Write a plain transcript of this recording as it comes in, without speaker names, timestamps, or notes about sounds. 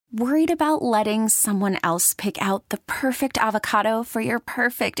Worried about letting someone else pick out the perfect avocado for your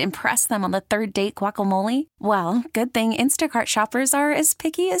perfect impress them on the third date guacamole? Well, good thing Instacart shoppers are as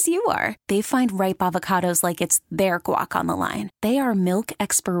picky as you are. They find ripe avocados like it's their guac on the line. They are milk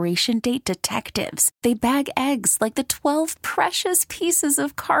expiration date detectives. They bag eggs like the 12 precious pieces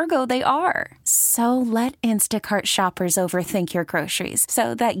of cargo they are. So let Instacart shoppers overthink your groceries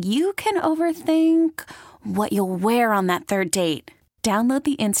so that you can overthink what you'll wear on that third date. Download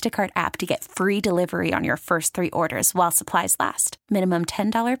the Instacart app to get free delivery on your first 3 orders while supplies last. Minimum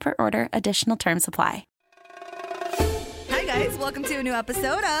 $10 per order. Additional terms apply. Hi, guys. Welcome to a new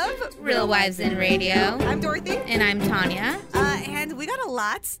episode of Real Wives in Radio. I'm Dorothy. And I'm Tanya. And we got a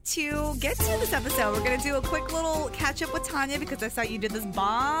lot to get to this episode. We're going to do a quick little catch-up with Tanya because I saw you did this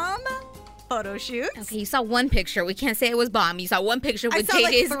bomb photo shoot. Okay, you saw one picture. We can't say it was bomb. You saw one picture with like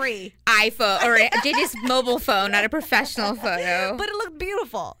JJ's 3. iPhone or JJ's mobile phone, not a professional photo. But it looked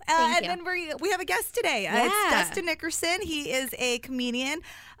beautiful. Thank you. Then we have a guest today. It's Dustin Nickerson. He is a comedian.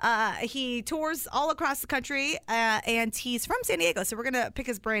 He tours all across the country, and he's from San Diego. So we're going to pick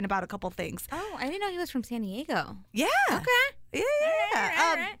his brain about a couple things. Oh, I didn't know he was from San Diego. Yeah. Okay. Yeah.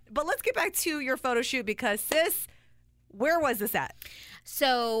 All right. But let's get back to your photo shoot because, sis, where was this at?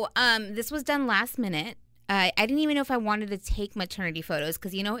 So this was done last minute. I didn't even know if I wanted to take maternity photos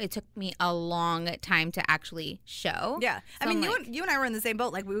because, it took me a long time to actually show. Yeah. So I mean, you and I were in the same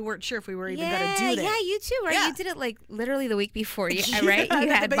boat. Like, we weren't sure if we were even going to do this. Yeah, you too, right? Yeah. You did it, like, literally the week before, right? You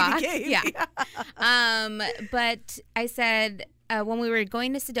had Box. Yeah. But I said when we were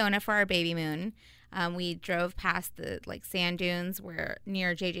going to Sedona for our baby moon, we drove past the sand dunes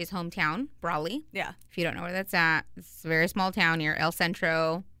near JJ's hometown, Brawley. Yeah. If you don't know where that's at, it's a very small town near El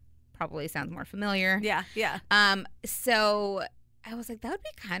Centro. Probably sounds more familiar. Yeah, yeah. So I was like, that would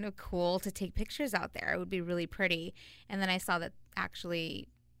be kind of cool to take pictures out there. It would be really pretty. And then I saw that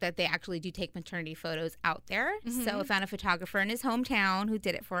they actually do take maternity photos out there. Mm-hmm. So I found a photographer in his hometown who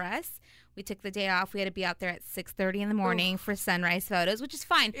did it for us. We took the day off. We had to be out there at 6:30 in the morning for sunrise photos, which is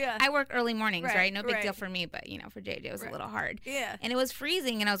fine. Yeah. I work early mornings, right? No big right. deal for me, but for JJ it was a little hard. Yeah. And it was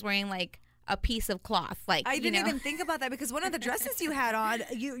freezing, and I was wearing a piece of cloth. I didn't even think about that because one of the dresses you had on,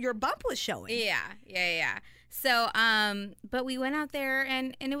 your bump was showing. Yeah. So, but we went out there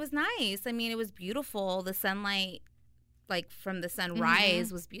and it was nice. I mean, it was beautiful. The sunlight, from the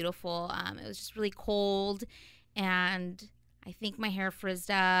sunrise, was beautiful. It was just really cold, and I think my hair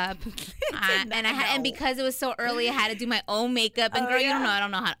frizzed up, and because it was so early, I had to do my own makeup. And girl, you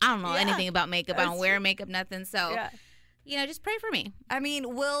don't know. I don't know anything about makeup. I don't wear makeup, nothing. So. Yeah. Just pray for me. I mean,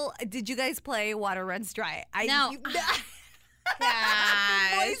 did you guys play Water Runs Dry? No. Boys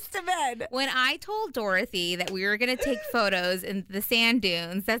to Men. When I told Dorothy that we were going to take photos in the sand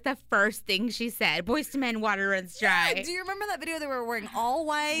dunes, that's the first thing she said. Boys to Men, Water Runs Dry. Yeah, do you remember that video? They were wearing all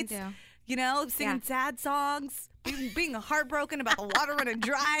white, singing sad songs, being heartbroken about the water running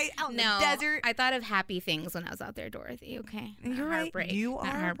dry out in the desert. I thought of happy things when I was out there, Dorothy, okay? You're right. Heartbreak. You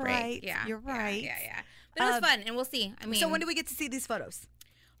are right. Yeah. You're right. Yeah. But it was fun, and we'll see. I mean, so when do we get to see these photos?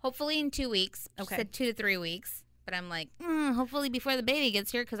 Hopefully in 2 weeks. Okay. She said 2 to 3 weeks. But I'm like, hopefully before the baby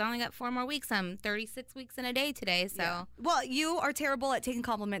gets here because I only got 4 more weeks. I'm 36 weeks in a day today. So, yeah. Well, you are terrible at taking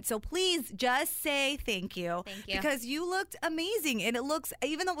compliments. So please just say thank you. Thank you. Because you looked amazing. And it looks,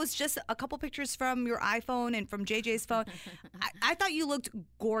 even though it was just a couple pictures from your iPhone and from JJ's phone, I thought you looked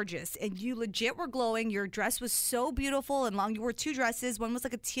gorgeous. And you legit were glowing. Your dress was so beautiful and long. You wore 2 dresses. One was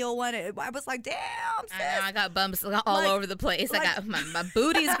like a teal one. I was like, damn, sis. I know. I got bumps all over the place. I got my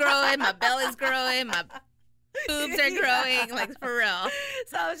booty's growing. My belly's growing. My boobs are growing, for real.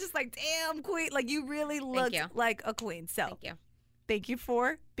 So I was just like, damn, queen. You really looked like a queen. So thank you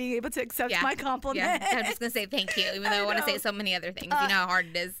for being able to accept my compliment. Yeah, I'm just going to say thank you, even though I want to say so many other things. You know how hard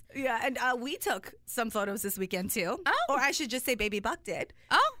it is. Yeah, and we took some photos this weekend, too. Oh. Or I should just say Baby Buck did.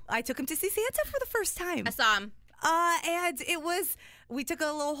 Oh. I took him to see Santa for the first time. I saw him. And we took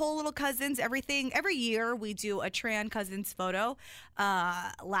whole little cousins, everything. Every year we do a Tran cousins photo.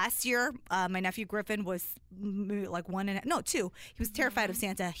 Last year, my nephew Griffin was 2. He was terrified of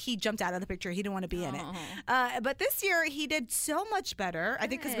Santa. He jumped out of the picture. He didn't want to be in it. But this year he did so much better. I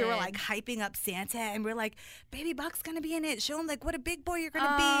think because we were hyping up Santa and we're like, Baby Buck's going to be in it. Show him what a big boy you're going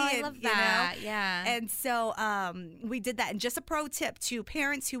to be. I love that. Yeah. And so we did that. And just a pro tip to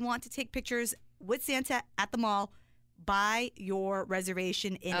parents who want to take pictures with Santa at the mall, buy your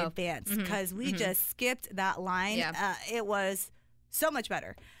reservation in advance because we just skipped that line. Yeah. It was so much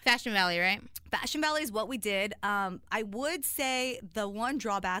better. Fashion Valley, right? Fashion Valley is what we did. I would say the one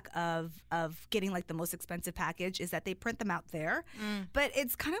drawback of getting the most expensive package is that they print them out there, but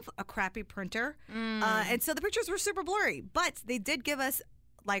it's kind of a crappy printer. And so the pictures were super blurry, but they did give us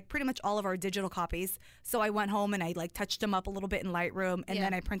like pretty much all of our digital copies. So I went home and I like touched them up a little bit in Lightroom, and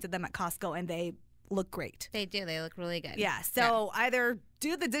then I printed them at Costco, and they look great. They do. They look really good. Yeah. So either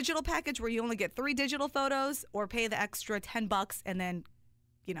do the digital package where you only get 3 digital photos, or pay the extra $10 and then,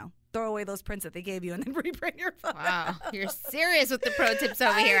 throw away those prints that they gave you and then reprint your photo. Wow, you're serious with the pro tips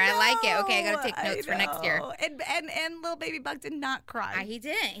over here. I like it. Okay, I gotta take notes for next year. And little baby Buck did not cry. He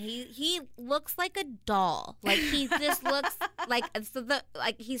didn't. He looks like a doll. Like he just looks like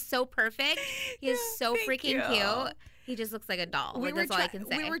he's so perfect. He is so freaking cute. He just looks like a doll. That's all I can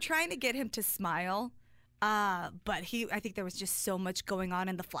say. We were trying to get him to smile. But I think there was just so much going on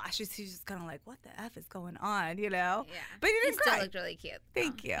in the flashes. He's just kind of like, what the F is going on, Yeah. But he didn't cry. Still looked really cute.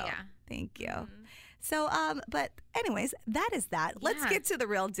 Thank you. Yeah. Thank you. Mm-hmm. So, but anyways, that is that. Let's get to the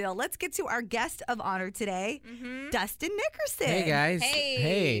real deal. Let's get to our guest of honor today, Dustin Nickerson. Hey, guys.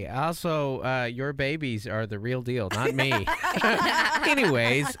 Hey. Also, your babies are the real deal, not me.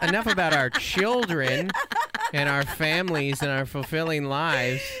 Anyways, enough about our children and our families and our fulfilling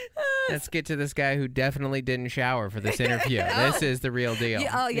lives. Let's get to this guy who definitely didn't shower for this interview. This is the real deal.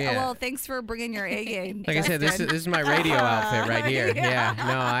 Yeah. Well, thanks for bringing your A game. Like I said, this is my radio outfit right here. Yeah.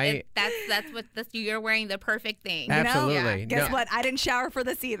 No, you're wearing the perfect thing. Absolutely. Guess what? I didn't shower for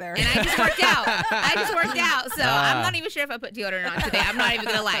this either. And I just worked out. So I'm not even sure if I put deodorant on today. I'm not even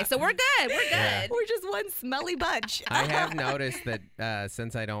gonna lie. So we're good. We're good. Yeah. We're just one smelly bunch. I have noticed that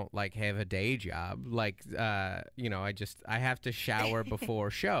since I don't have a day job, I have to shower before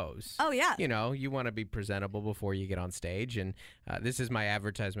shows. Oh yeah. You want to be presentable before you get on stage, and this is my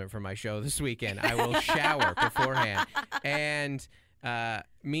advertisement for my show this weekend. I will shower beforehand, and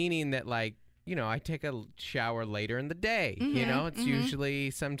meaning that I take a shower later in the day. It's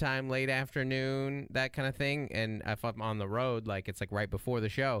usually sometime late afternoon, that kind of thing. And if I'm on the road, it's right before the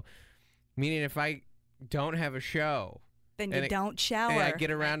show. Meaning if I don't have a show, then you don't shower. And I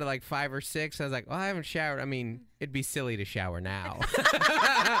get around to 5 or 6. I was like, well, I haven't showered. I mean, it'd be silly to shower now.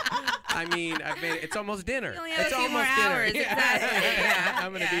 I mean, it's almost dinner. You only have it's a few almost more dinner. hours. Yeah.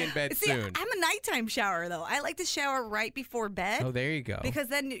 I'm going to be in bed soon. I'm a nighttime shower, though. I like to shower right before bed. Oh, there you go. Because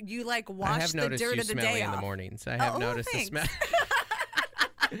then you wash the dirt of the day off. I have noticed you smelly in the mornings. I have noticed the smell.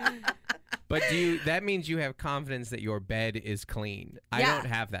 But that means you have confidence that your bed is clean. I don't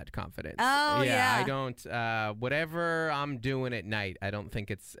have that confidence. Oh, yeah. I don't, whatever I'm doing at night, I don't think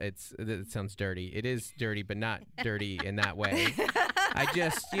it sounds dirty. It is dirty, but not dirty in that way. I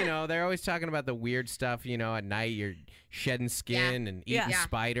just, they're always talking about the weird stuff, at night you're shedding skin and eating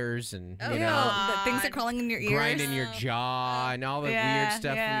spiders and, the things are crawling in your ears. Grinding your jaw and all the weird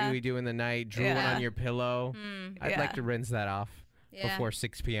stuff we do in the night, drooling on your pillow. I'd like to rinse that off. Before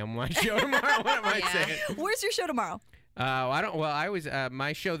 6 p.m. my show tomorrow. What am I saying? Where's your show tomorrow?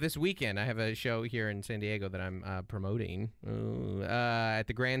 My show this weekend. I have a show here in San Diego that I'm promoting at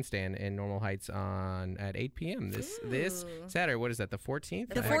the Grandstand in Normal Heights at 8 p.m. this Saturday. What is that? The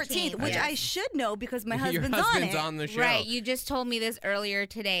 14th? The 14th, which I should know because my husband's Your husband's on it. on the show. Right. You just told me this earlier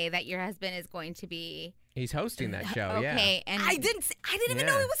today that your husband is going to be. He's hosting that show. Okay, yeah. and I didn't even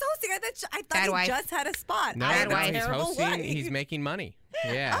know he was hosting. I thought he just had a spot. No, he's hosting. He's making money.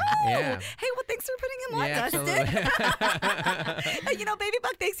 Yeah. Oh, yeah. Hey, well, thanks for putting him on, Dustin. Hey, Baby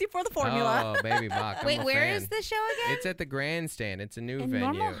Buck, thanks you for the formula. Oh, Baby Buck. Wait, where is the show again? It's at the Grandstand. It's a new in venue.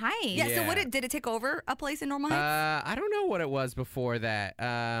 Normal Heights. Yeah. So did it take over a place in Normal Heights? I don't know what it was before that.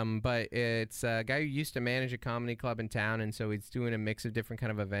 But it's a guy who used to manage a comedy club in town, and so he's doing a mix of different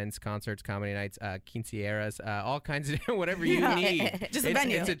kind of events, concerts, comedy nights, quinceañeras, all kinds of whatever you need. Just a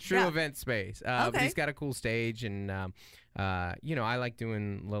venue. It's a true event space. But he's got a cool stage, and I like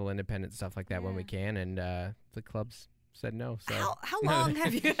doing little independent stuff like that when we can, and the club's said no. So how long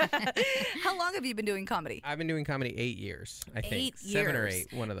have you been doing comedy? I've been doing comedy 8 years, I think. 8 years. 7 or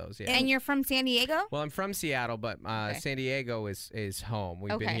 8, one of those. Yeah. And you're from San Diego? Well, I'm from Seattle, but San Diego is home.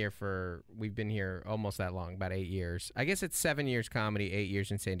 We've been here almost that long, about 8 years. I guess it's 7 years comedy, 8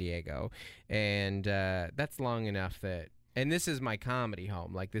 years in San Diego, and that's long enough that. And this is my comedy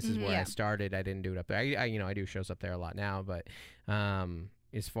home. This is where I started. I didn't do it up there. I do shows up there a lot now, but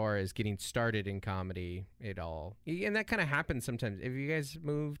as far as getting started in comedy, and that kind of happens sometimes. Have you guys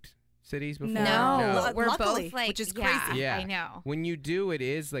moved cities before? No. We're luckily, both which is crazy. Yeah, I know. When you do, it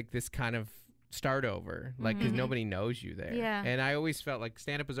is this kind of start over, because nobody knows you there. Yeah. And I always felt like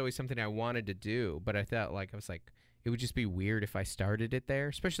stand-up was always something I wanted to do, but I felt I was it would just be weird if I started it there,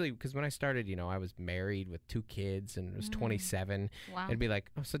 especially because when I started, I was married with 2 kids and was 27. Wow. It'd be like,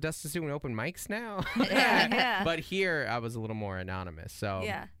 oh, so Dustin's doing open mics now? Yeah. But here, I was a little more anonymous. So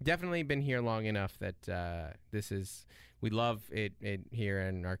definitely been here long enough that we love it here,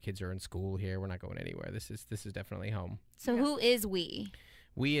 and our kids are in school here. We're not going anywhere. This is definitely home. So who is we?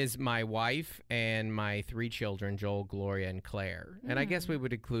 we is my wife and my 3 children, Joel, Gloria, and Claire. And I guess we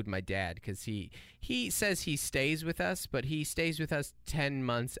would include my dad because he says he stays with us, but he stays with us 10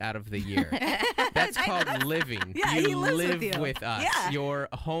 months out of the year. That's called living. Yeah, you he lives live with you. us. Yeah. Your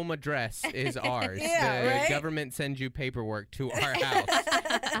home address is ours. Yeah, the right? government sends you paperwork to our house.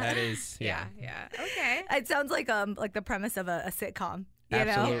 That is, Yeah. Okay. It sounds like the premise of a sitcom. You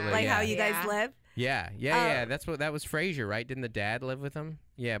Absolutely, know, like yeah. how you guys Yeah. live. Yeah. That was Frasier, right? Didn't the dad live with him?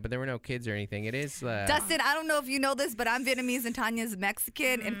 Yeah, but there were no kids or anything. It is Dustin, I don't know if you know this, but I'm Vietnamese and Tanya's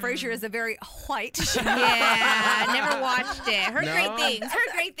Mexican, and Frasier is a very white show. Yeah, never watched it. Heard No?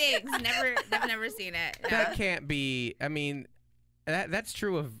 great things. Never seen it. Yeah. That can't be. I mean, that's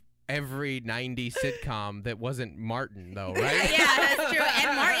true of every 90s sitcom that wasn't Martin, though, right? Yeah, that's true.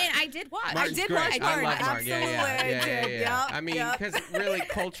 And Martin, I did watch. Martin's I did great. watch Martin. I love Martin. Absolutely, Yeah. Yep, I mean, yep. because really,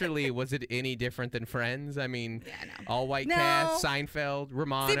 culturally, was it any different than Friends? I mean, Yeah, no. all white No. cast, Seinfeld,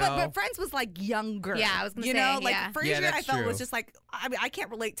 Romano. See, but Friends was like younger. Yeah, I was gonna you say, know, like yeah. Frasier, Yeah, that's I felt true. was just like I can't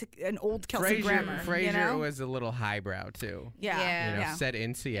relate to an old Kelsey Grammer. Frasier you know? was a little highbrow too. Yeah. Yeah. Set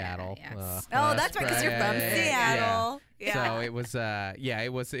in Seattle. yes. Oh, that's right, because you're from right. Seattle. Yeah. So it was,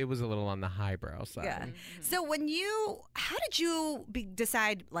 it was a little on the highbrow side. Yeah. So how did you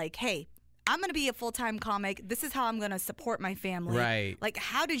decide, like, hey, I'm going to be a full-time comic. This is how I'm going to support my family. Right. Like,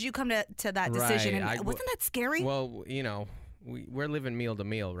 how did you come to that decision? Right. And wasn't that scary? Well, we're living meal to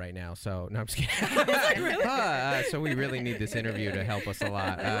meal right now, so no, I'm just kidding. So we really need this interview to help us a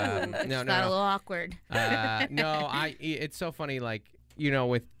lot. Got a little awkward. It's so funny, like,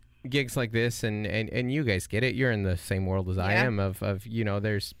 with gigs like this, and you guys get it. You're in the same world as I am. Of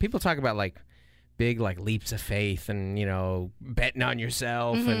there's people talk about like big like leaps of faith and betting on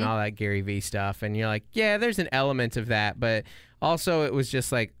yourself and all that Gary Vee stuff, and you're like, yeah, there's an element of that, but also it was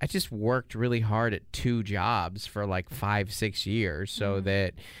just like I just worked really hard at 2 jobs for like 5-6 years, so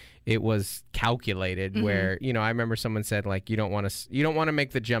that it was calculated. Where I remember someone said like you don't want to make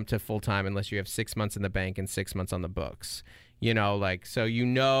the jump to full time unless you have 6 months in the bank and 6 months on the books. So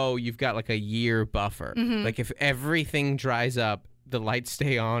you've got like a year buffer. Like if everything dries up, the lights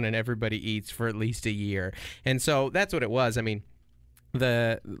stay on and everybody eats for at least a year. And so that's what it was. I mean,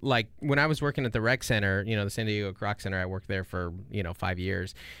 when I was working at the rec center, the San Diego Croc Center, I worked there for 5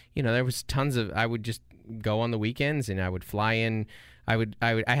 years. There was tons of, I would just go on the weekends and I would fly in. I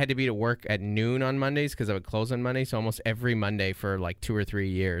had to be to work at noon on Mondays because I would close on Monday. So almost every Monday for like 2 or 3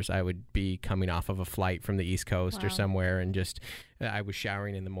 years, I would be coming off of a flight from the East Coast or somewhere, and just I was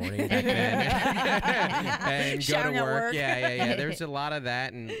showering in the morning back then and go Showering to at work. work. Yeah. There's a lot of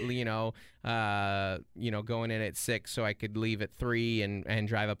that, and going in at 6 so I could leave at 3 and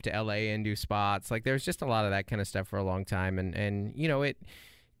drive up to LA and do spots. Like there's just a lot of that kind of stuff for a long time, and it.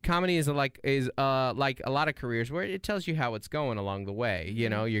 Comedy is like a lot of careers where it tells you how it's going along the way.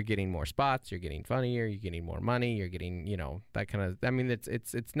 You're getting more spots, you're getting funnier, you're getting more money, you're getting that kind of. I mean,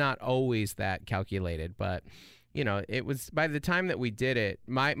 it's not always that calculated, but it was by the time that we did it.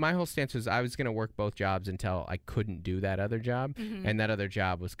 My whole stance was I was going to work both jobs until I couldn't do that other job, and that other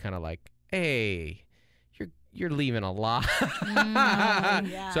job was kind of like, hey, you're leaving a lot.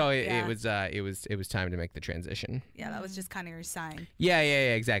 So it was time to make the transition. Yeah, that was just kind of your sign. Yeah,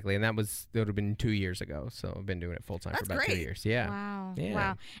 exactly. And it would have been 2 years ago. So I've been doing it full time for about 2 years. Yeah. Wow. Yeah.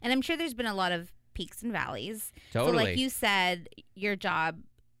 Wow. And I'm sure there's been a lot of peaks and valleys. Totally. So like you said, your job,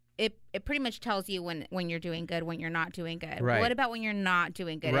 it pretty much tells you when you're doing good, when you're not doing good. Right. What about when you're not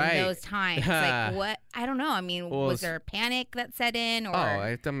doing good Right. in those times? Like what? I don't know. I mean, was there panic that set in? Or?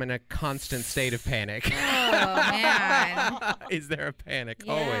 I'm in a constant state of panic. Oh, man. Is there a panic?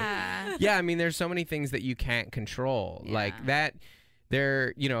 Yeah. Always. Yeah, I mean, there's so many things that you can't control. Yeah. Like that.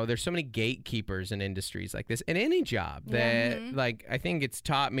 There's so many gatekeepers in industries like this, in any job, that like I think it's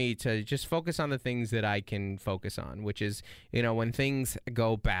taught me to just focus on the things that I can focus on, which is when things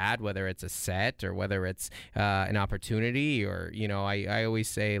go bad, whether it's a set or whether it's an opportunity, or I always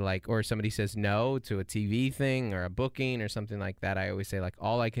say, like, or somebody says no to a TV thing or a booking or something like that, I always say, like,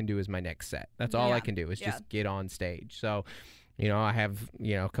 all I can do is my next set. That's all I can do is just get on stage. So I have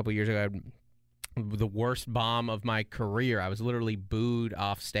a couple years ago, the worst bomb of my career. I was literally booed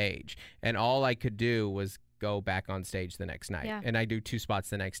off stage, and all I could do was go back on stage the next night. Yeah. And I do 2 spots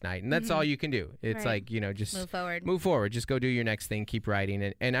the next night, and that's all you can do. It's Right. like, just move forward. Just go do your next thing, keep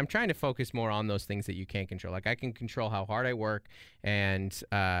writing. And I'm trying to focus more on those things that you can't control. Like I can control how hard I work, and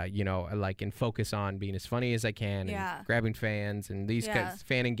and focus on being as funny as I can, and grabbing fans and these kinds of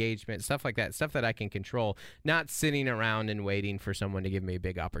fan engagement, stuff like that, stuff that I can control, not sitting around and waiting for someone to give me a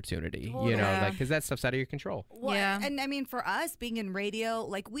big opportunity, because that stuff's out of your control. Well, and I mean, for us being in radio,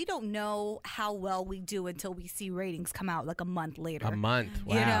 like we don't know how well we do until until we see ratings come out like a month later. A month.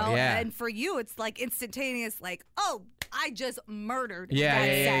 Wow. You know? Yeah. And for you, it's like instantaneous, like, oh, I just murdered.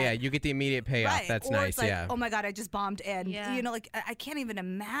 Yeah. You get the immediate payoff. Right. That's or nice. It's like, yeah. oh my God, I just bombed, and you know, like I can't even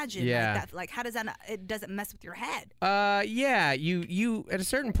imagine like that. Like, how does that? It doesn't mess with your head. Yeah. You at a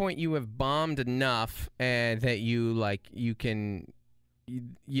certain point you have bombed enough, and that you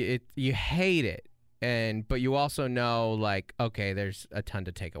hate it. But you also know, like, okay, there's a ton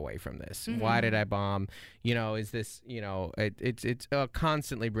to take away from this. Why did I bomb? You know, is this, you know, it's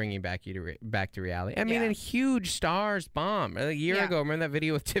constantly bringing back to reality. I mean, and huge stars bomb. A year ago, remember that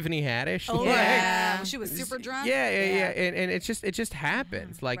video with Tiffany Haddish? Oh, yeah. She was super drunk. Yeah. And it just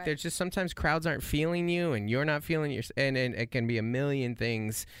happens. Like, there's just sometimes crowds aren't feeling you, and you're not feeling your, and it can be a million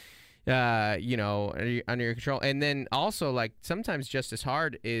things. You know, under your control. And then also, like, sometimes just as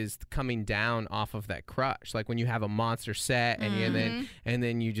hard is coming down off of that crush. Like when you have a monster set and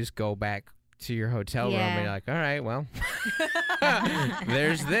then you just go back to your hotel room and you're like, all right, well,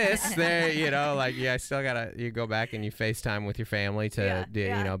 there's this there, you know, like, I still gotta, you go back and you FaceTime with your family to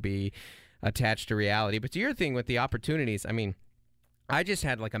you know, be attached to reality. But to your thing with the opportunities, I mean, I just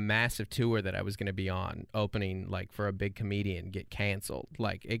had like a massive tour that I was going to be on, opening like for a big comedian, get canceled.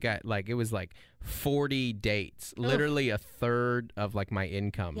 Like it was like 40 dates, literally a third of like my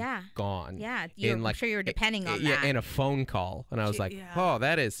income gone. Yeah, I'm sure you were depending on that. Yeah, in a phone call. And I was like, oh,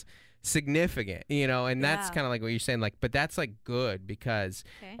 that is significant, you know, and that's kind of like what you're saying, like, but that's like good because,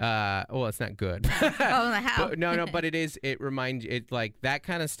 well, it's not good. How? But it reminds you, it like that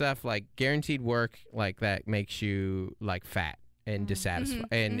kind of stuff, like guaranteed work, like that makes you like fat and dissatisfied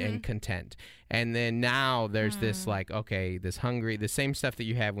and content. And then now there's this like, okay, this hungry, the same stuff that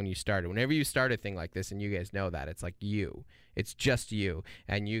you have when you started. Whenever you start a thing like this, and you guys know that, it's like it's just you,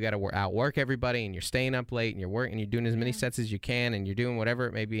 and you got to outwork everybody, and you're staying up late, and you're working, and you're doing as many sets as you can, and you're doing whatever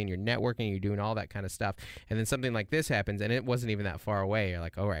it may be, and you're networking, you're doing all that kind of stuff. And then something like this happens, and it wasn't even that far away. You're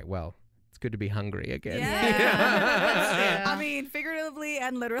like, all right, well, good to be hungry again. Yeah. I mean, figuratively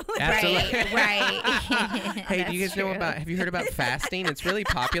and literally. Absolutely. Right. Hey, do you guys know have you heard about fasting? It's really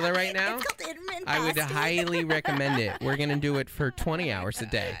popular right now. It's called intermittent I would fasting. highly recommend it. We're going to do it for 20 hours a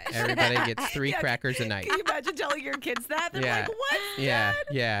day. Everybody gets 3 crackers a night. Can you imagine telling your kids that? They're like, what?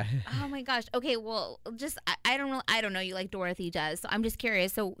 Yeah. Oh my gosh. Okay, well, just I don't know you like Dorothy does. So I'm just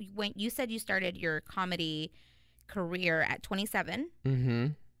curious. So when you said you started your comedy career at 27. Mm-hmm.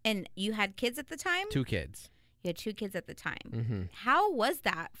 And you had kids at the time? 2 kids. You had 2 kids at the time. Mm-hmm. How was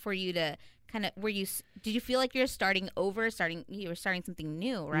that for you to kind of, did you feel like you were starting something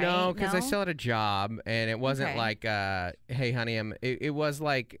new, right? No, because I still had a job, and it wasn't like, hey, honey, it was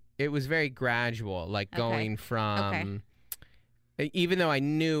like, it was very gradual, like going from, even though I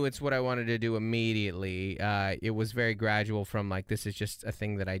knew it's what I wanted to do immediately, it was very gradual from like, this is just a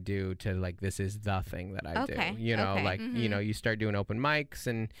thing that I do, to like, this is the thing that I do. You know, like, you know, you start doing open mics,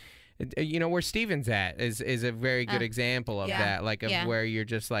 and you know, where Steven's at is a very good example of that, like of where you're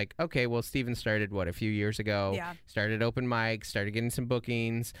just like, okay, well, Steven started a few years ago, started open mics, started getting some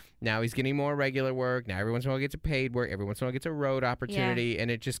bookings. Now he's getting more regular work. Now every once in a while gets a paid work. Every once in a while gets a road opportunity, and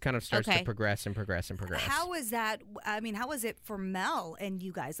it just kind of starts to progress and progress and progress. How is that? I mean, how was it for Mel and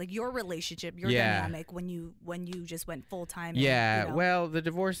you guys? Like your relationship, your dynamic when you just went full time. Yeah, you know? Well, the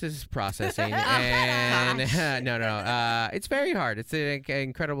divorce is processing, and no, it's very hard. It's an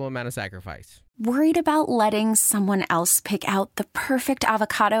incredible amount of sacrifice. Worried about letting someone else pick out the perfect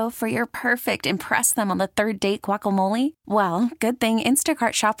avocado for your perfect impress them on the third date guacamole? Well, good thing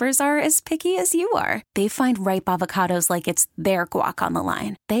Instacart shoppers are as picky as you are. They find ripe avocados like it's their guac on the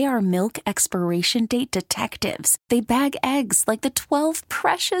line. They are milk expiration date detectives. They bag eggs like the 12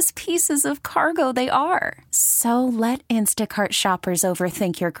 precious pieces of cargo they are. So let Instacart shoppers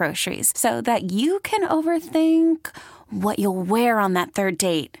overthink your groceries so that you can overthink what you'll wear on that third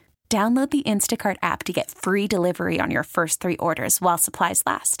date. Download the Instacart app to get free delivery on your first 3 orders while supplies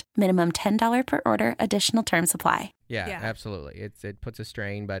last. Minimum $10 per order. Additional terms apply. Yeah, absolutely. It puts a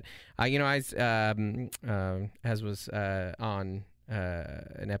strain, but you know, as was on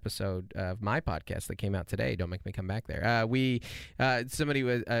an episode of my podcast that came out today, Don't Make Me Come Back There. Somebody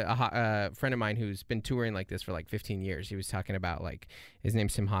was a friend of mine who's been touring like this for like 15 years. He was talking about, like, his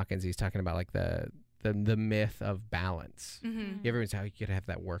name's Tim Hawkins. He's talking about like the myth of balance. Everyone's how you could have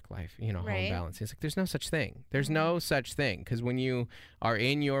that work life, you know, home balance. It's like, there's no such thing. There's no such thing, because when you are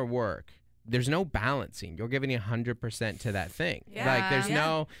in your work, there's no balancing. You're giving 100% to that thing. Yeah. Like there's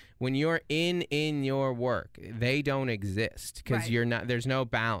no, when you're in your work, they don't exist because you're not, there's no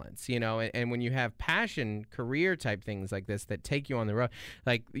balance, you know, and when you have passion, career type things like this that take you on the road,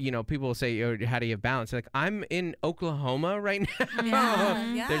 like, you know, people will say, oh, how do you have balance? Like, I'm in Oklahoma right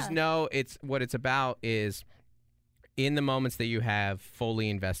now. There's no, it's what it's about is in the moments that you have, fully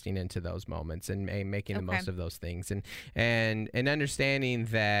investing into those moments and making the most of those things, and understanding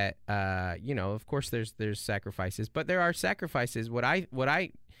that you know, of course there's sacrifices, but there are sacrifices. What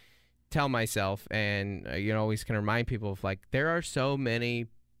I tell myself, and you know, always can remind people of, like, there are so many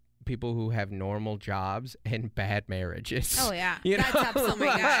people who have normal jobs and bad marriages. Oh yeah, you know? That's absolutely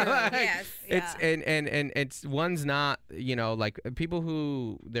true. Yes, it's and it's one's not, you know, like people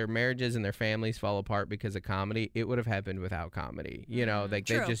who their marriages and their families fall apart because of comedy. It would have happened without comedy. You know, like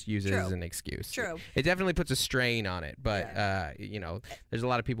they just use it as an excuse. True. It definitely puts a strain on it, but you know, there's a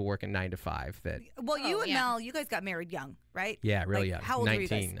lot of people working 9 to 5 that. Well, you and Mel, you guys got married young, right? Yeah, really young. How old 19.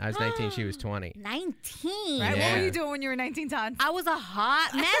 were you guys? I was 19. She was 20. 19. Right? Yeah. What were you doing when you were 19, Todd? I was a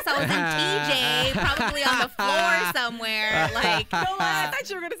hot mess. I was in TJ, probably on the floor somewhere. Like, No, I thought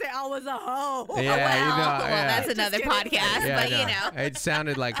you were gonna say I was a hoe. Yeah, that's another podcast. Yeah, but you know, it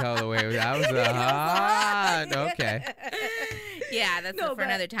sounded like how the way I was a hot. Okay. Yeah, that's for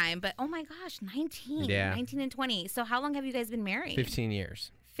another time. But oh my gosh, 19. Yeah. 19 and 20. So how long have you guys been married? 15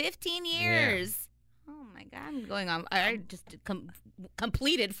 years. 15 years. Oh my God, I'm going on. I just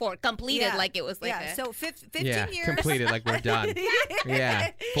completed like it was like yeah. So 15 years. Completed like we're done.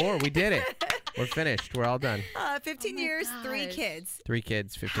 Yeah. 4. We did it. We're finished. We're all done. 15 years, 3 kids. 3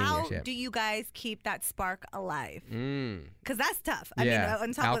 kids, 15 How years. Yeah. do you guys keep that spark alive? Because that's tough. I mean,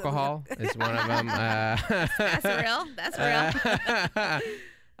 on top alcohol is one of them. That's real. That's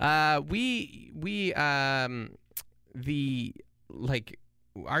real.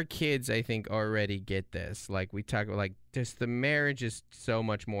 Our kids, I think, already get this. Like, we talk about, like, just the marriage is so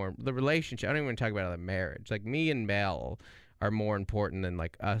much more. The relationship, I don't even talk about the marriage. Like, me and Mel are more important than,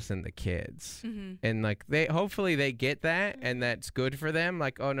 like, us and the kids. Mm-hmm. And, like, hopefully they get that, and that's good for them.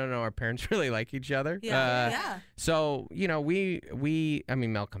 Like, oh, no, our parents really like each other. Yeah. So, you know, I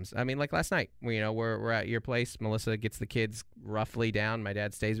mean, Mel comes, I mean, like last night, we're at your place. Melissa gets the kids roughly down. My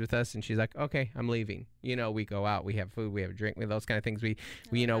dad stays with us, and she's like, okay, I'm leaving. You know, we go out, we have food, we have a drink, those kind of things. We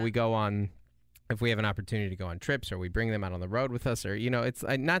we go on, if we have an opportunity to go on trips, or we bring them out on the road with us, or, you know, it's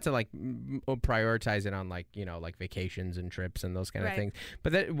not to, like, prioritize it on, like, you know, like vacations and trips and those kind of things.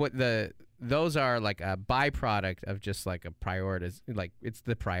 But those are like a byproduct of just like a priority. Like, it's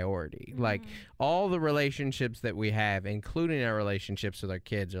the priority. Like, all the relationships that we have, including our relationships with our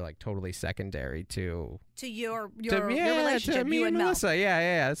kids, are like totally secondary to your relationship, to me you and Mel. Melissa.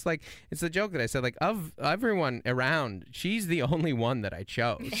 Yeah. It's like, it's the joke that I said, like, of everyone around, she's the only one that I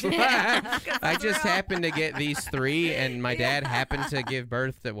chose. I just happened to get these 3, and my dad happened to give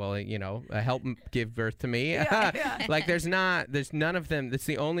birth to, well, you know, help give birth to me. Like, there's none of them. That's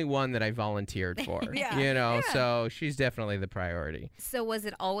the only one that I volunteered for. You know, so she's definitely the priority. So was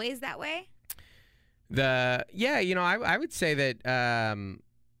it always that way? You know, I would say that,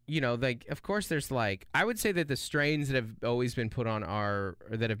 you know, like, of course there's, like, I would say that the strains that have always been put on our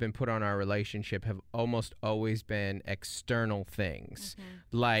relationship have almost always been external things.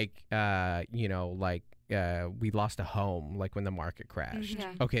 Like, you know, like, we lost a home, like when the market crashed.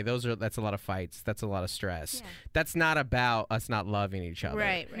 Okay, that's a lot of fights. That's a lot of stress. That's not about us not loving each other.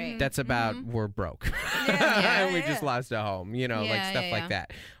 Right. That's about we're broke. We just lost a home, you know, like stuff like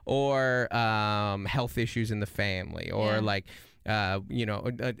that. Or health issues in the family, or like, you know,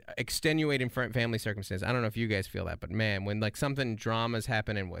 extenuating family circumstances. I don't know if you guys feel that, but man, when like something drama's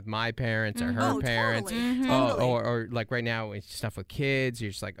happening with my parents or her parents, totally. Or like right now it's stuff with kids, you're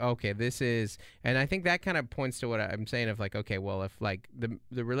just like, okay, this is, and I think that kind of points to what I'm saying of like, okay, well, if like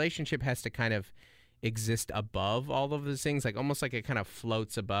the relationship has to kind of exist above all of those things, like almost like it kind of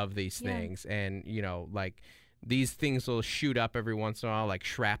floats above these things, and you know, like, these things will shoot up every once in a while, like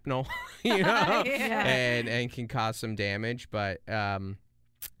shrapnel, you know, and can cause some damage. But I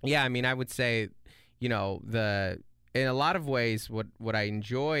mean, I would say, you know, in a lot of ways, what I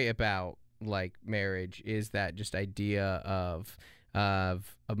enjoy about like marriage is that just idea of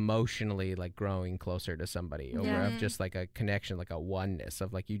emotionally like growing closer to somebody, or of just like a connection, like a oneness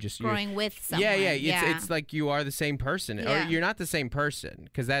of like growing with someone. It's like you are the same person, or you're not the same person,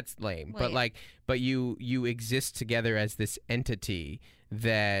 because that's lame. But you exist together as this entity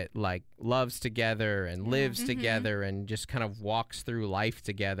that like loves together and lives together and just kind of walks through life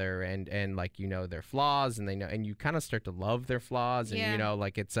together, and like, you know, their flaws, and they know, and you kind of start to love their flaws, and you know,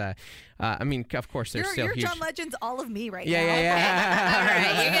 like it's I mean, of course they're still huge. John Legend's all of me right now. Yeah. All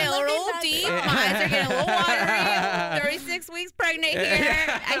right, you're getting a little deep. Mine are getting a little watery. 36 weeks pregnant here.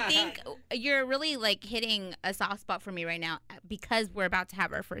 I think you're really like hitting a soft spot for me right now because we're about to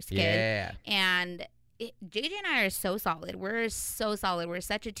have our first kid. Yeah. And JJ and I are so solid. We're so solid. We're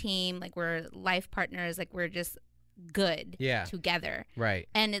such a team. Like, we're life partners. Like, we're just good together. Right.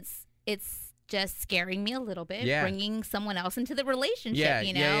 And it's just scaring me a little bit, bringing someone else into the relationship,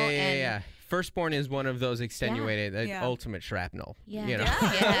 you know? Yeah. Firstborn is one of those extenuated, ultimate shrapnel. Yeah. You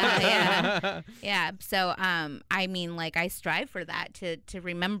know? Yeah. So, I mean, like, I strive for that, to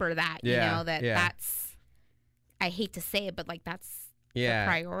remember that, you know, that's, I hate to say it, but like, that's the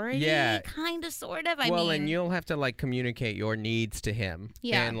priority, kind of, sort of. I mean, and you'll have to like communicate your needs to him,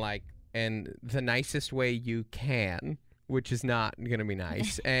 and the nicest way you can, which is not gonna be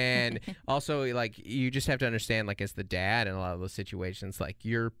nice. And also, like, you just have to understand, like, as the dad in a lot of those situations, like,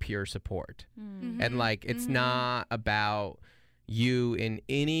 you're pure support, and like it's not about you in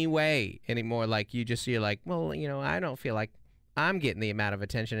any way anymore. Like, you're like, well, you know, I don't feel like I'm getting the amount of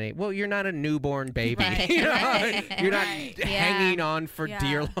attention. Well, you're not a newborn baby. You know? You're not hanging on for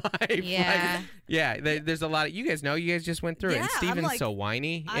dear life. There's a lot of, you guys know, you guys just went through it. And Steven's like, so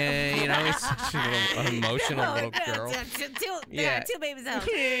whiny. And, you know, he's such an emotional little girl. Two babies out.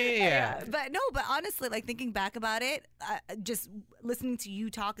 But honestly, like, thinking back about it, just listening to you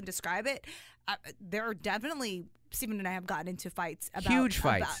talk and describe it, there are definitely, Steven and I have gotten into fights. Huge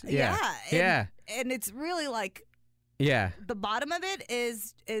fights. And it's really like, the bottom of it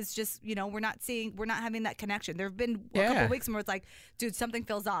is just, you know, we're not having that connection. There have been a couple of weeks where it's like, dude, something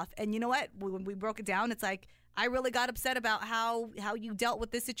feels off. And you know what? When we broke it down, it's like, I really got upset about how you dealt with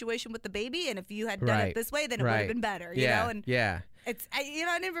this situation with the baby, and if you had done it this way, then it would have been better. You know, and it's I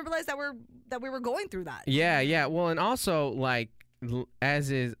didn't even realize that we were going through that. Yeah. Well, and also, like,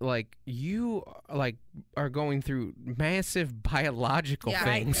 as is, like, you like are going through massive biological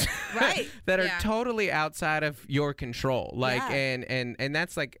things that are totally outside of your control, like, and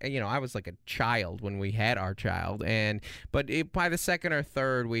that's like, you know, I was like a child when we had our child, but by the second or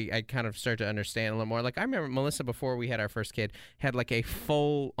third, I kind of start to understand a little more. Like, I remember Melissa, before we had our first kid, had like a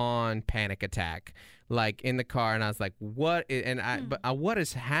full-on panic attack, like, in the car, and I was like, what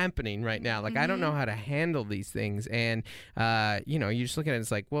is happening right now? Like, I don't know how to handle these things. And you know, you just look at it, and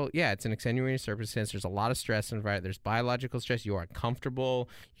it's like, well, yeah, it's an extenuating circumstance. There's a lot of stress involved. There's biological stress. You are uncomfortable.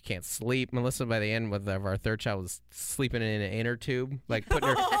 You can't sleep. Melissa, by the end of our third child, was sleeping in an inner tube, like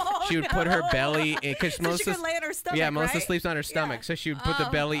she would put her belly in, because Melissa, she could lay on her stomach. Yeah, Melissa sleeps on her stomach, so she would put the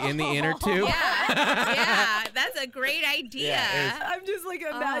belly in the inner tube. Yeah, that's a great idea. I'm just like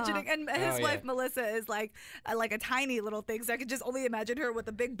imagining, and his wife Melissa is like a tiny little thing, so I could just only imagine her with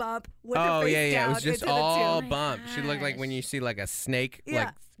a big bump with her face down. It was just all bump. She looked like when you see like a snake, like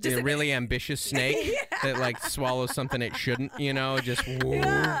just a really ambitious snake that like swallows something it shouldn't, you know, just whoa,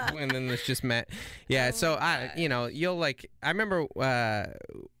 and then it's just so you know, you'll like, I remember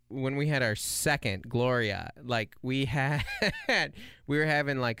when we had our second, Gloria, like, we were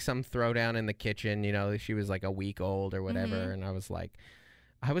having like some throwdown in the kitchen, you know, she was like a week old or whatever, and I was like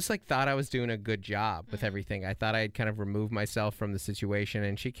thought I was doing a good job with everything. I thought I had kind of removed myself from the situation,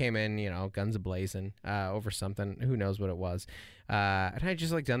 and she came in, you know, guns a-blazing over something, who knows what it was, and I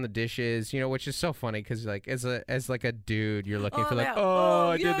just like done the dishes, you know, which is so funny because like as like a dude, you're looking for like,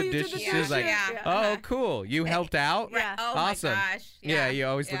 I did the dishes. She's like, oh, cool, you helped out. Oh, awesome. My gosh. Yeah, you're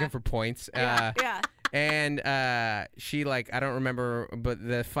always looking for points. And she, like, I don't remember, but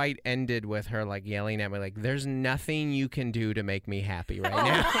the fight ended with her like yelling at me like, there's nothing you can do to make me happy right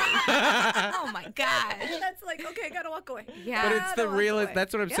now. Oh my gosh. That's like, okay, I gotta walk away. Yeah. But it's the realest,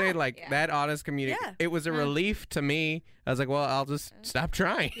 that's what I'm saying, like, that honest communication. It was a relief to me. I was like, well, I'll just stop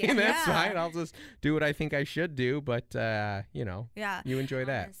trying. That's fine. I'll just do what I think I should do. But, you know, you enjoy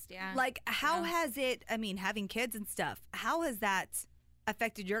that. Like, how has it, I mean, having kids and stuff, how has that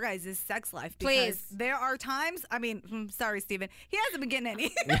affected your guys' sex life? Because there are times, I mean, sorry, Steven, he hasn't been getting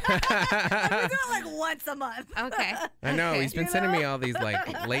any. I've been doing it like once a month. Okay. I know, he's been sending me all these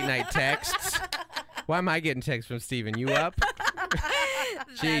like late night texts. Why am I getting texts from Steven? You up?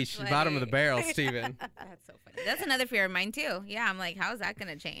 Jeez, bottom of the barrel, Steven. That's so funny. That's another fear of mine too. Yeah, I'm like, how is that going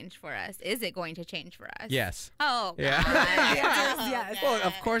to change for us? Is it going to change for us? Yes. Oh, yeah. Yes. Well,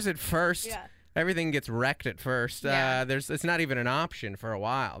 of course at first. Yeah. Everything gets wrecked at first. It's not even an option for a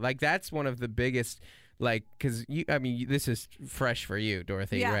while. Like, that's one of the biggest, Like, because this is fresh for you,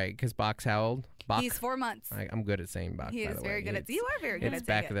 Dorothy, right? Because Bach's how old? Bach? He's 4 months. I'm good at saying Bach, He by is the way. very good at. You are very good at It's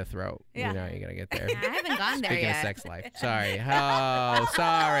back of the throat. Yeah. You know, you got to get there. I haven't gone there Speaking yet. of sex life. Sorry. Oh,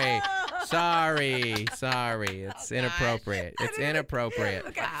 sorry. Sorry. It's inappropriate. It's inappropriate.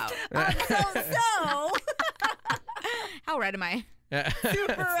 Okay. Wow. So. How red am I?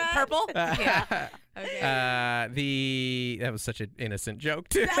 Super red. Purple? Yeah. Okay. That was such an innocent joke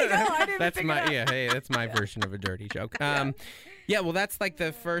too. I know, I didn't That's figure my it out. that's my version of a dirty joke. Yeah, well, that's like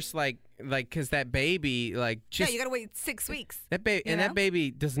the first like because that baby just you gotta wait 6 weeks. that baby that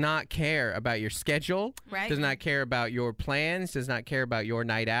baby does not care about your schedule, Right. does not care about your plans, does not care about your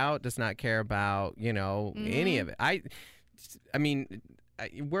night out, does not care about any of it. I mean.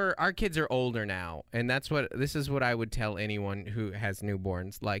 Our kids are older now, and this is what I would tell anyone who has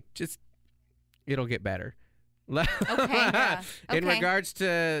newborns. Like, just it'll get better. Okay. Yeah. In Okay. regards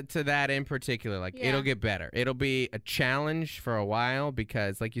to that in particular, it'll get better. It'll be a challenge for a while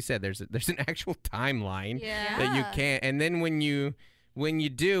because, like you said, there's an actual timeline that you can't. And then when you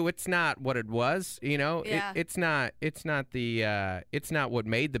do, it's not what it was. Yeah. It's not what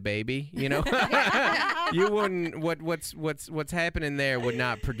made the baby. You wouldn't. What's happening there would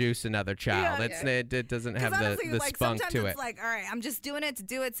not produce another child. Yeah. It doesn't have honestly, the spunk sometimes to it's it. like, all right, I'm just doing it to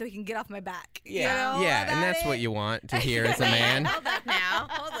do it so he can get off my back. Yeah, You know? and that's what you want to hear as a man. Hold up now.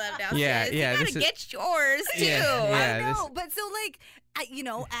 Yeah, sis. yeah, You this gotta is- get yours too. Yeah. I know, but so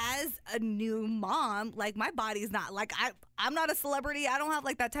as a new mom, my body's not I'm not a celebrity. I don't have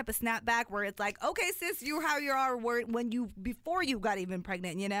that type of snapback where it's like, okay, sis, you're how you are before you got even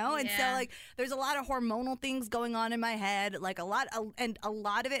pregnant, And so there's a lot of hormonal things going on in my head, and a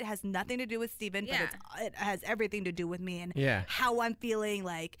lot of it has nothing to do with Steven, but it has everything to do with me and how I'm feeling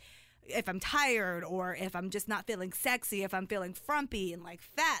if I'm tired or if I'm just not feeling sexy, if I'm feeling frumpy and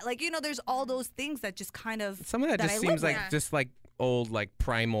fat, there's all those things that just kind of Some of that just seems just old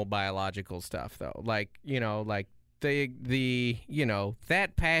primal biological stuff though.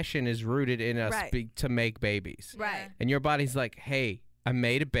 That passion is rooted in us to make babies. right. And your body's like, hey, I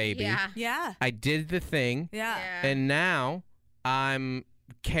made a baby. Yeah. I did the thing. Yeah. And now I'm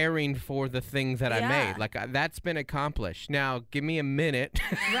caring for the thing that I made. That's been accomplished. Now give me a minute.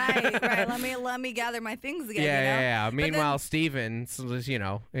 Right. Let me gather my things again. Yeah. Meanwhile, Steven's is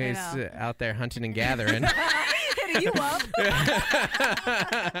out there hunting and gathering. Hitting you up.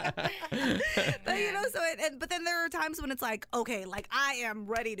 But then there are times when it's okay, I am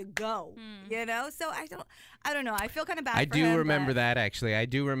ready to go. So I don't know. I feel kind of bad. I for do him, remember but- that actually. I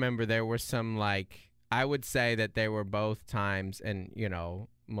do remember there were some I would say that there were both times, and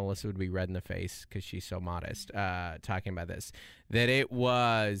Melissa would be red in the face because she's so modest talking about this, that it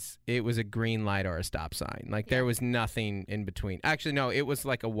was a green light or a stop sign. There was nothing in between. Actually, no, it was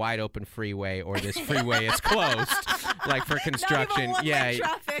a wide open freeway or this freeway is closed, for construction. Not even one-way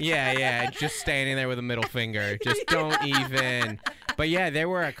traffic. Yeah, just standing there with a middle finger. Just don't even. But yeah, there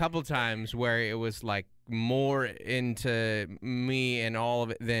were a couple times where it was more into me and all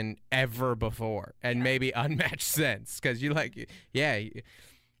of it than ever before, and maybe unmatched since, because your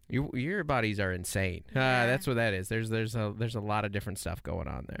bodies are insane. That's what that is. There's a lot of different stuff going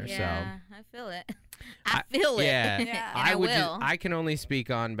on there. Yeah, I feel it. I feel it. Yeah, And I can only speak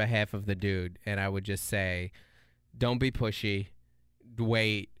on behalf of the dude, and I would just say, don't be pushy.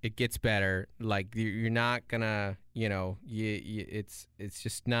 Wait, it gets better. You're not gonna, it's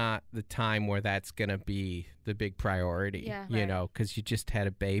just not the time where that's gonna be the big priority. Yeah, because you just had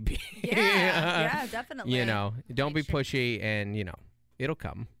a baby. Yeah, definitely. Don't be pushy, and it'll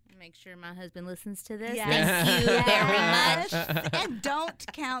come. Make sure my husband listens to this. Yes. Thank you very much. And don't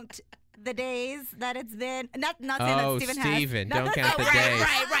count the days that it's been. Not saying that Steven has. Steven, No, don't no, count no, the days.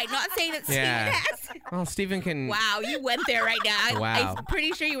 Right. Not saying that Steven has. Well, Steven can. Wow, you went there right now. Wow. I'm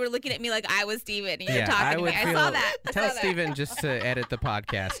pretty sure you were looking at me like I was Steven and you were Yeah, talking to me. I saw that. Tell Steven just to edit the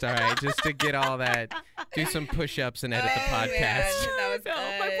podcast, all right? Just to get all that, do some push-ups and edit the podcast. Man, that was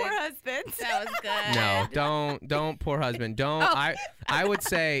good. My poor husband. That was good. No, don't, poor husband. Don't. Oh. I would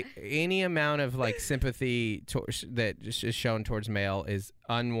say any amount of sympathy that is shown towards male is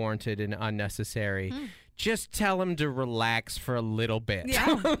unwarranted and unnecessary. Just tell him to relax for a little bit.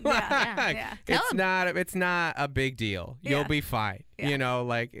 Yeah. It's not a big deal. You'll be fine.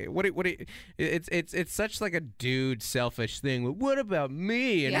 It's such a dude selfish thing. What about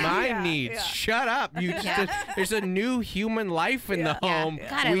me and my needs? Yeah. Shut up. There's a new human life in the home.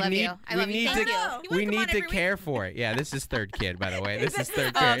 God, I love you. I love you. Thank you. You We wanna come need on to every care for it. Yeah, this is third kid, by the way. This is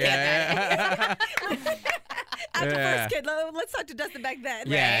third kid. Okay, Yeah. After Yeah. first kid, let's talk to Dustin back then.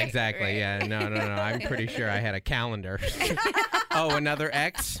 Yeah, Right, exactly. right. Yeah, no. I'm pretty sure I had a calendar. Oh, another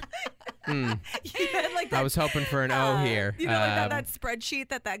X? Like I was hoping for an O here. You know, like that spreadsheet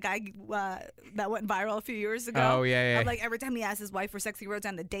that guy that went viral a few years ago. Oh, yeah. Of like every time he asked his wife for sex, he wrote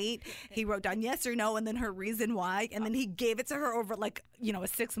down the date. He wrote down yes or no, and then her reason why, and then he gave it to her over like a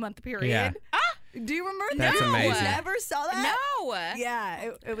 6-month period. Yeah. Do you remember That's that? amazing. You never saw that? No.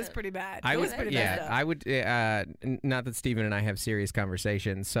 Yeah, it was pretty bad. I It would, was pretty bad. I would. Not that Steven and I have serious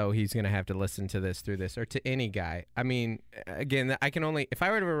conversations, so he's gonna have to listen to this through this or to any guy. I mean, again, I can only if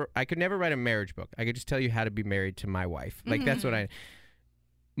I were to. I could never write a marriage book. I could just tell you how to be married to my wife. Like that's what I.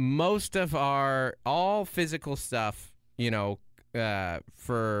 Most of all physical stuff,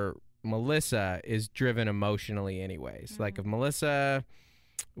 for Melissa is driven emotionally, anyways. Like if Melissa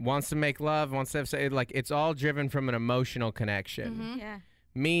wants to make love, wants to have sex, like it's all driven from an emotional connection. Yeah.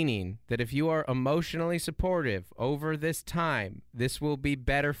 Meaning that if you are emotionally supportive over this time, this will be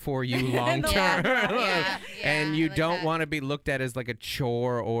better for you long term. And you don't want to be looked at as like a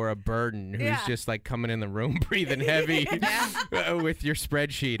chore or a burden who's just like coming in the room breathing heavy with your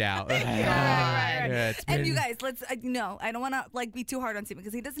spreadsheet out. And you guys, let's I don't want to like be too hard on Steven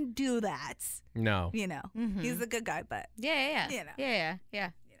because he doesn't do that. No. He's a good guy, but Yeah.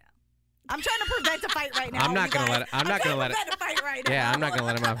 I'm trying to prevent a fight right now. I'm not gonna let it. I'm not gonna let it. A fight right now. Yeah, I'm not gonna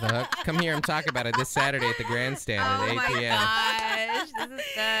let him off the hook. Come here and talk about it this Saturday at the grandstand at 8 p.m.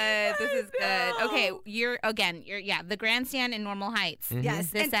 Gosh, this is good. Okay, you're the grandstand in Normal Heights. Yes,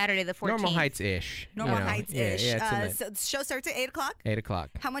 this Saturday the 14th. Normal Heights-ish. Normal Heights-ish. Yeah, so the show starts at 8 o'clock. 8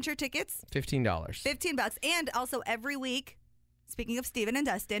 o'clock. How much are tickets? $15. $15. And also every week, speaking of Steven and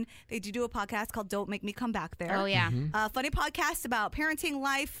Dustin, they do a podcast called Don't Make Me Come Back There. Oh, yeah. Funny podcast about parenting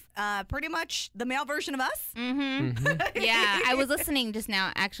life, pretty much the male version of us. Yeah, I was listening just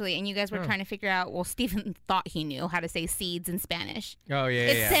now, actually, and you guys were trying to figure out, well, Steven thought he knew how to say seeds in Spanish. Oh, yeah,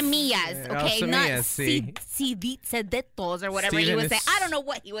 It's semillas, okay? Not semillas, ciditos or whatever he was saying. I don't know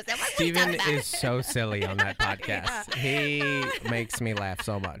what he was saying. Like, Steven is so silly on that podcast. He makes me laugh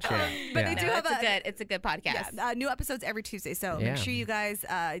so much. Yeah. But they do have it's a good podcast. Yeah, new episodes every Tuesday, so make sure you guys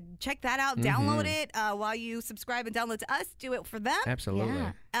check that out, download it while you subscribe and download to us. Do it for them. Absolutely.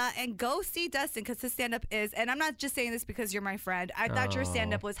 Yeah. And go see Dustin because his stand-up is, and I'm not just saying this because you're my friend. I thought your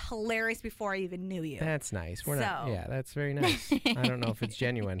stand-up was hilarious before I even knew you. That's nice. That's very nice. I don't know if it's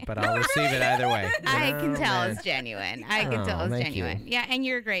genuine, but I'll receive it either way. I can tell it's genuine. I can tell it's genuine. You. Yeah, and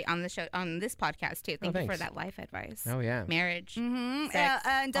you're great on the show, on this podcast too. Thank you for thanks. that life advice. Oh, yeah. Marriage. Sex,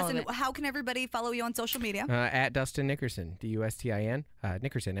 and Dustin, how can everybody follow you on social media? At Dustin Nickerson, Dustin,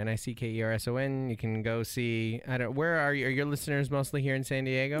 Nickerson, Nickerson. You can go see. Where are your listeners mostly here in San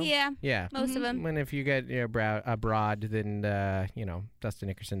Diego? Yeah, most of them. And if you get abroad, then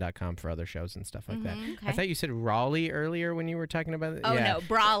DustinNickerson.com for other shows and stuff like that. Okay. I thought you said Raleigh earlier when you were talking about it. Oh no,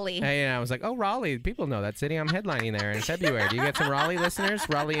 Brawley. I was like, oh, Raleigh. People know that city. I'm headlining there in February. Do you get some Raleigh listeners?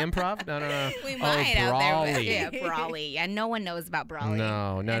 Raleigh Improv? No. We might out Brawley. there. Yeah, Brawley. Yeah, no one knows about Brawley.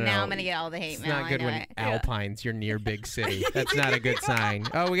 No. And now I'm gonna get all the hate it's mail. Not good when Alpines. You're near big city. That's not a good sign.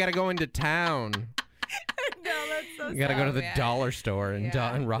 Oh, we got to go into town. No, that's so You got to go to the dollar store in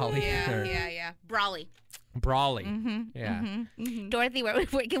Raleigh. Yeah. Brawley. Dorothy, where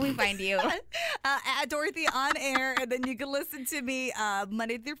can we find you? At Dorothy on air, and then you can listen to me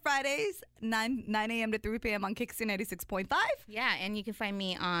Monday through Fridays, 9 a.m. to 3 p.m. on Kickstone 96.5. Yeah, and you can find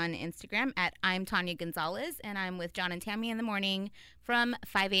me on Instagram at I'm Tanya Gonzalez, and I'm with John and Tammy in the morning from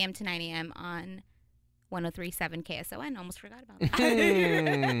 5 a.m. to 9 a.m. on 103.7 KSON. Almost forgot about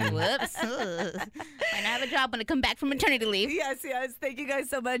that. Whoops. Might not have a job when I come back from maternity leave. Yes. Thank you guys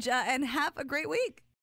so much, and have a great week.